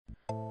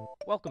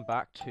Welcome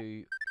back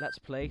to Let's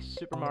Play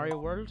Super Mario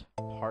World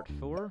Part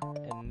 4.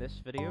 In this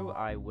video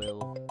I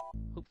will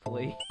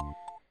hopefully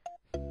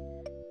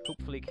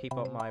keep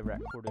up my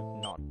record of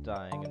not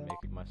dying and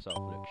making myself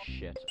look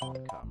shit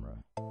on camera.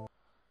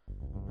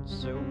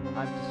 So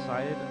I've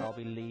decided I'll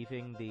be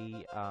leaving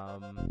the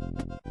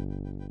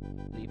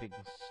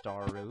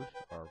Star Road,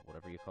 or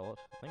whatever you call it,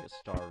 I think it's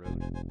Star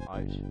Road,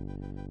 out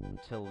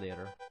until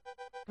later.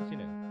 Because, you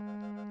know,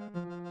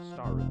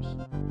 Star Road's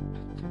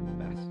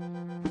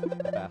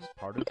the best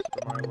part of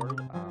Super Mario World,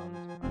 and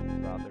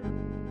I'd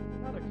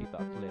rather keep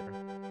that for later.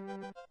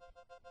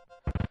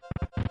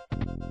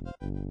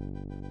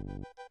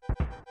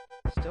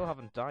 Still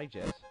haven't died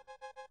yet,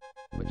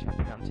 which I've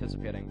been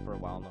anticipating for a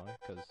while now,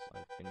 because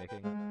I've been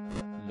making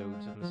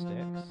loads of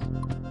mistakes.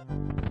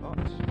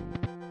 But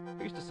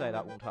who's to say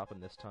that won't happen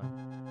this time?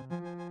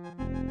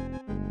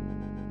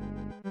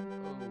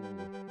 Oh,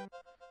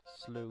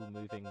 slow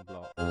moving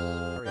blocks.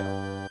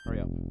 Hurry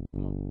up,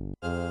 come on.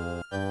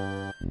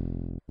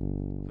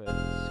 With a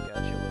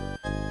schedule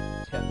of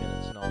 10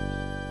 minutes, not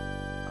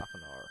half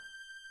an hour.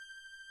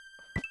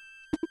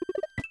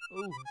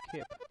 Oh,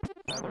 Kip.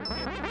 Another Kip.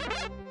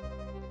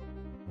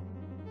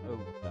 Oh,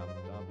 damn.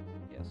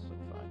 Yes, I'm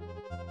fine.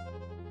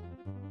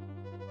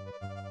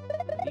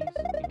 These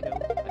can be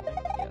killed, I think.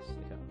 Yes,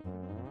 they can.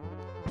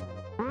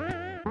 Right.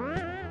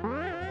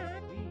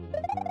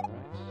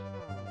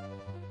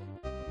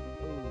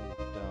 Oh,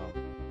 damn.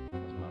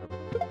 Doesn't matter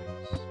about the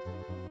coins.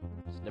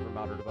 It's never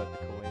mattered about the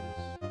coins.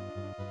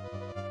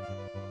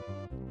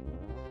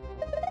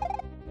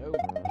 No,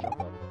 jump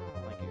up.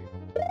 Thank you.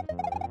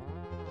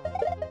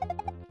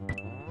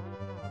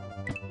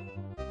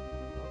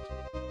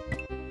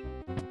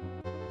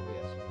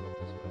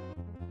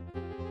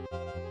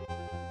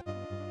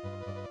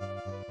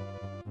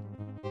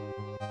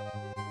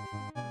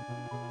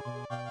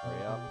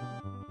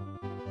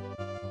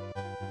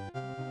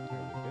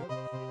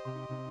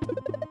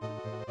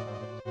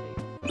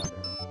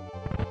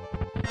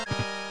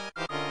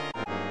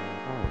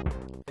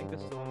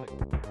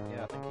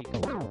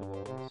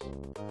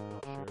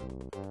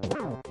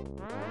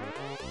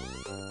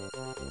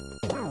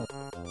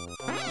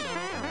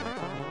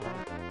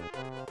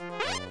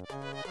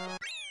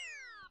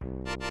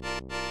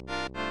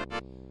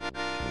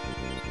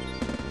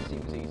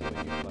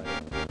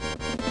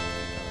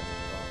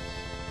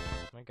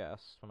 I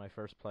guess when I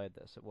first played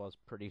this, it was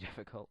pretty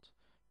difficult.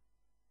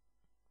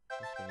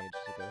 Must have been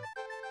ages ago.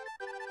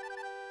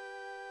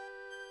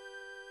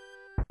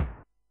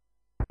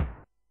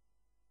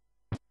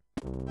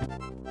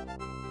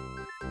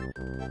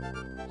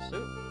 So,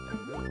 there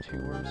we go, 2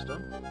 worms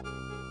done.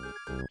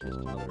 Just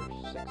another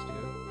 6 to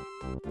go.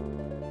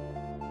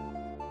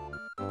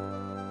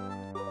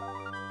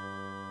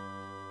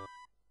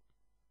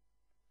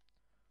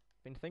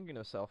 Been thinking to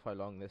myself how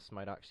long this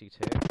might actually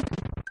take.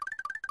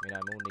 I mean,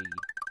 I'm only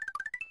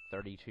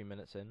 32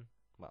 minutes in.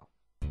 Well,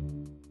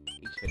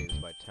 each video is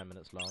about 10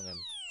 minutes long.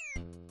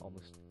 I'm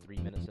almost 3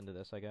 minutes into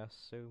this, I guess,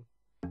 so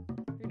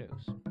who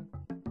knows?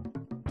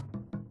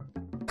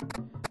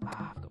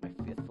 Ah, I've got my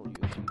faithful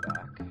Yoshi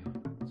back.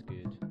 That's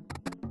good.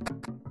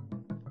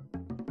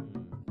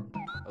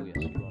 Oh yes,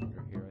 you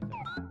wander here, I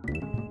think.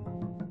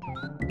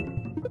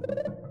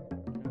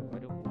 No, I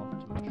don't want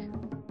to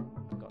mushroom.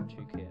 I've got 2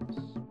 caves,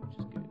 which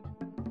is good.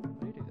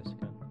 How do you do this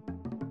again?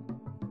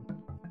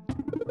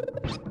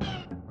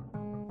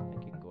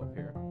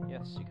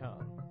 Yes, you can.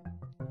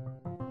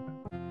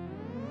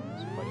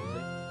 It's quite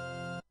easy.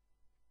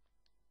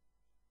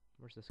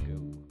 Where's this go?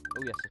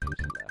 Oh yes, it goes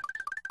to the left.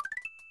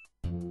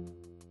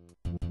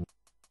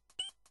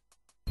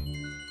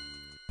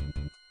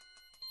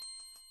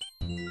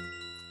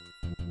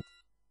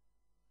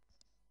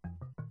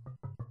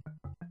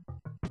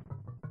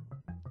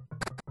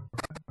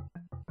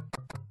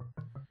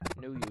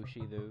 No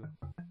Yoshi though.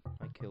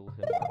 I killed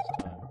him last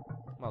time.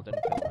 Well,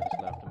 didn't kill him, I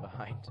just left him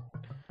behind.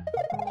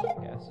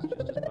 I guess it's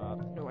just as bad.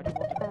 No, I don't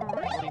want a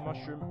bloody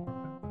mushroom.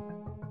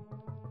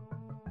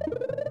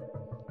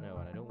 No,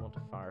 and I don't want a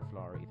fire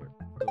flower either.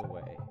 Go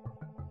away.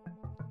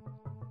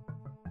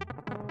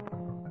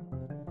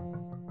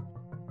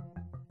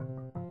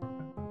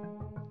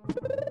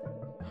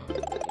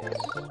 Yes.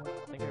 I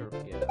think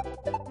yeah.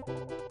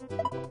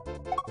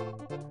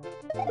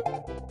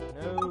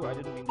 No, I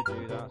didn't mean to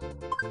do that.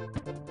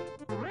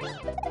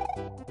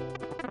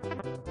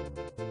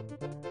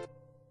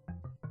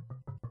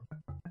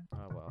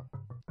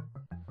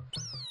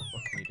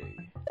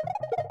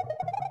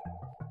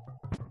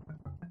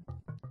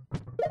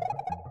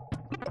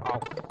 Oh.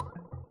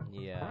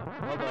 Yeah.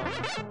 Well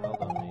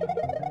done, me.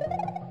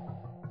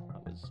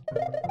 That was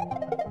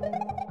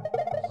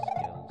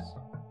skills.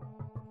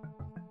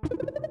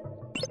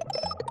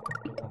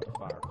 Don't want the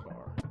fire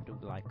flower.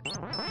 Don't like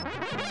them.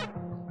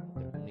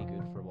 They're only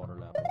good for water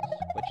levels,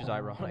 which is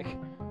ironic.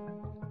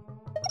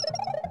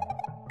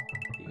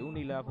 The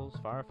only levels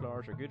fire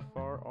flowers are good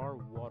for are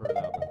water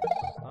levels.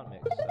 That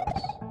makes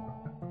sense.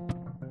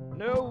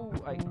 No!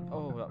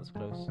 Oh, that was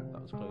close.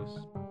 That was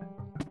close.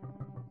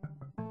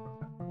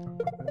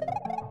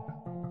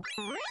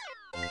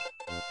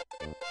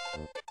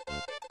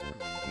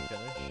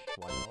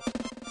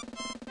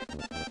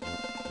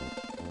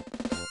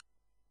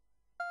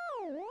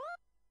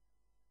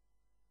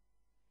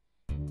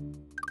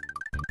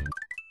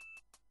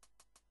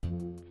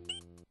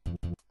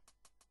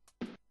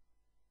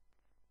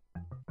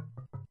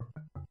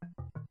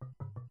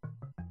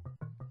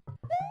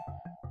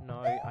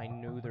 Now, I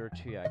know there are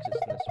 2 exits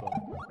in this one,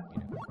 you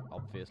know,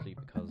 obviously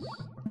because,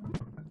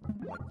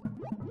 like,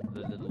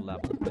 the little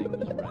level thing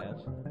was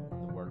red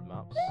in the world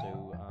map, so,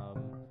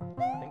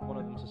 I think one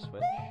of them's a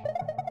switch,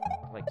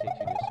 like, takes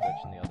you to a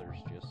switch, and the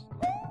other's just,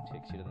 like,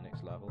 takes you to the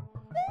next level.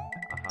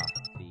 Aha,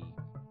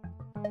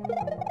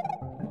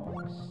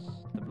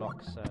 the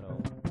block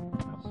settle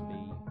must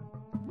be,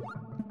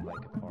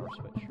 like, a power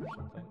switch or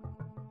something.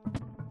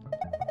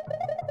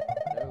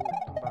 No,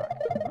 come back,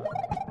 come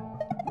back.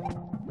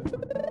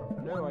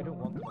 No, I don't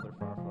want another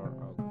far.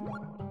 Oh god.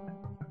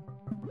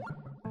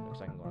 Looks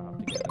like I'm gonna have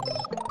to get it.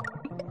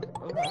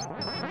 Oh, I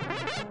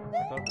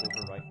thought it would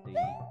overwrite the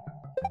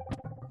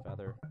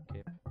feather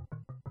cape.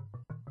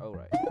 Oh,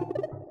 right.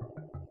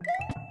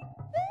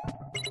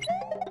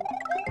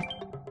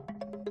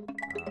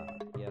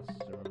 Yes, I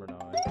remember now.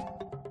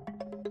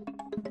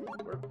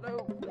 No!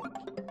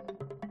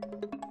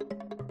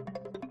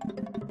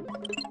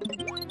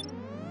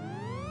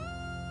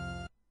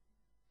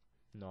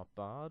 Not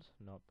bad,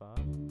 not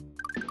bad.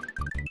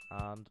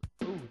 And,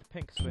 oh, the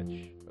pink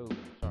switch. Oh,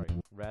 sorry,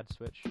 red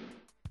switch,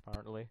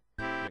 apparently.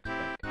 Looks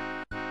pink.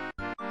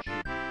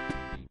 Should be.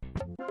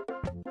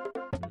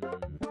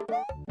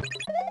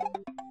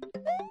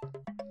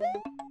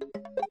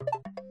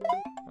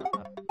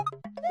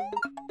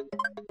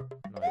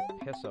 Now,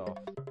 piss off.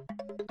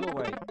 Go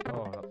away.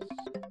 Oh, that's,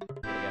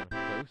 yet again,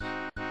 close.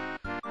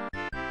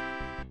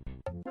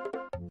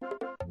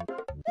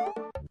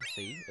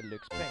 See, it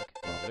looks pink.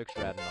 Well, it looks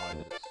red now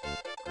that it's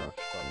crushed,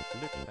 but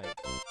it looks pink.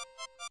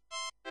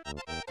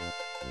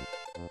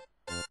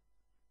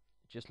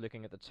 Just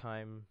looking at the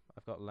time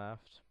I've got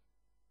left,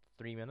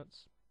 3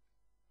 minutes.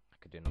 I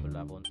could do another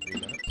level in 3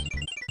 minutes.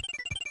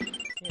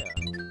 Yeah,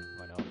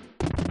 why not?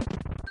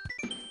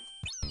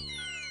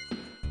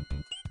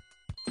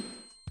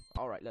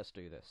 Alright, let's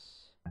do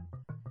this.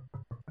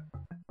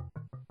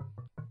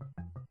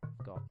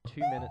 Got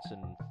 2 minutes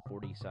and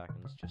 40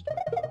 seconds just to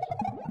make that.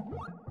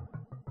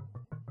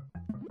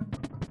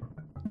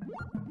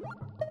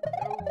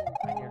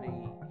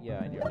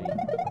 I nearly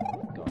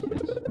got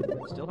hit.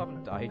 Still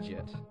haven't died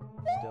yet.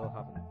 Still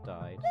haven't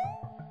died.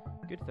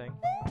 Good thing.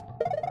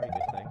 Very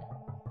good thing.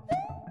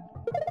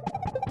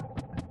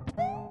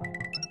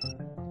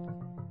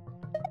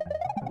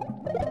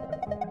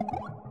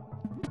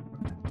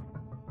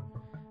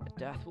 A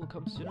death will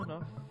come soon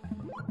enough.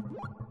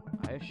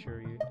 I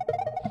assure you.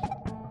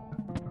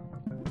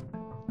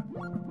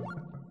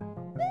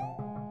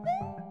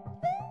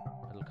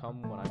 It'll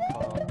come when I'm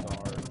caught off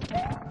guard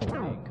for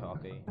being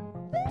cocky.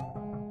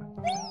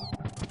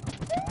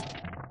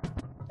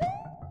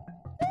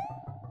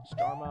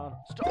 Starman!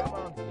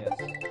 Starman! Yes.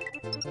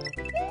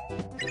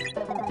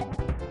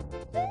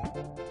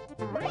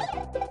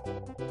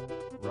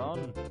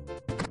 Run!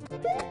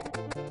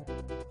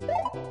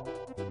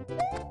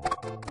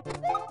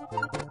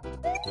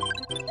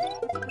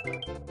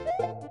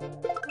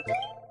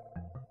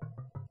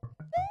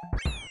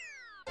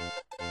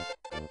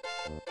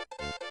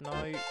 Now,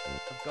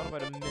 I've got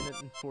about 1 minute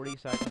and 40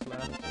 seconds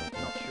left.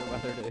 Not sure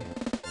whether to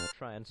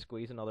try and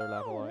squeeze another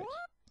level out.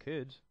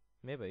 Could.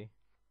 Maybe.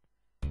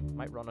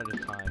 Might run out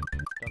of time.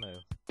 Don't know.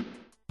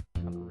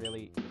 Can't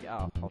really.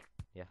 Yeah,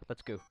 yeah,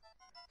 let's go.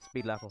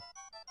 Speed level.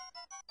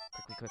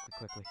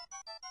 Quickly.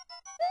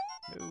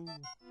 No.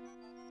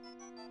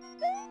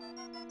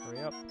 Hurry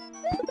up.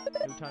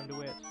 No time to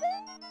wait.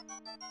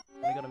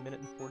 Only got 1 minute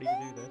and 40 to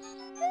do this.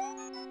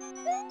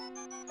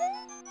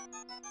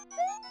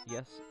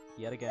 Yes,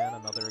 yet again,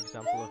 another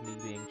example of me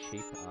being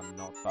cheap and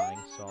not buying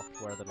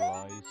software that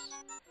allows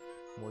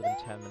more than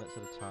 10 minutes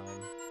at a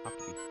time.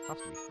 Has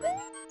to be free.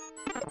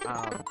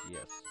 And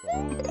yes.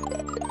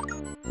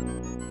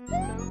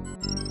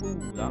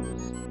 Ooh, that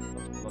was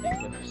bloody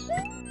close.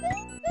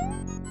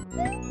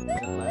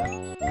 Minute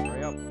left.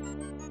 Hurry up.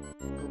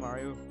 Go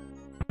Mario.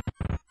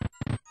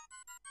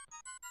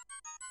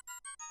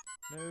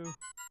 No.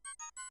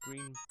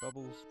 Green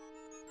bubbles.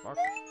 Fuck.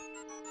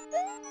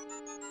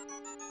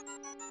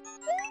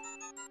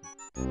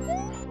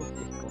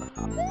 Probably gonna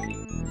have to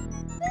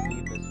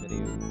leave this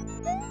video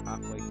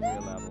halfway through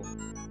a level.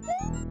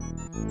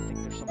 I think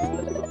there's something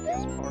that's not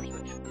yes, power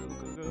switch.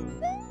 Go.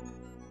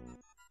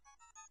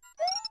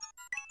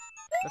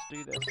 Let's do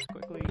this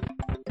quickly.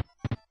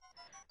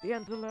 The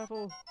end of the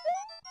level.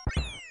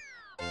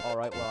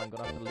 Alright, well I'm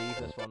gonna have to leave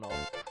this one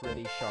off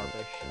pretty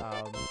sharpish.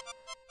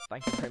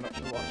 Thank you very much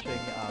for watching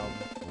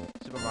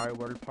Super Mario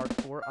World Part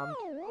 4, and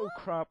oh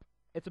crap,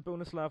 it's a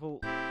bonus level,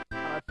 and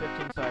I have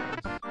 15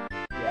 seconds.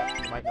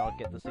 Yeah, might not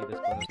get to see this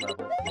bonus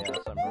level.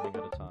 Yes, I'm running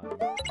out of time.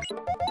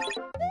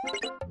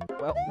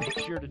 Well, make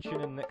sure to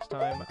tune in next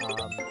time,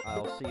 and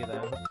I'll see you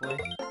then, hopefully.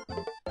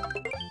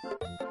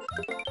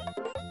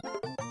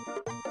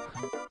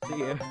 See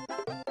ya.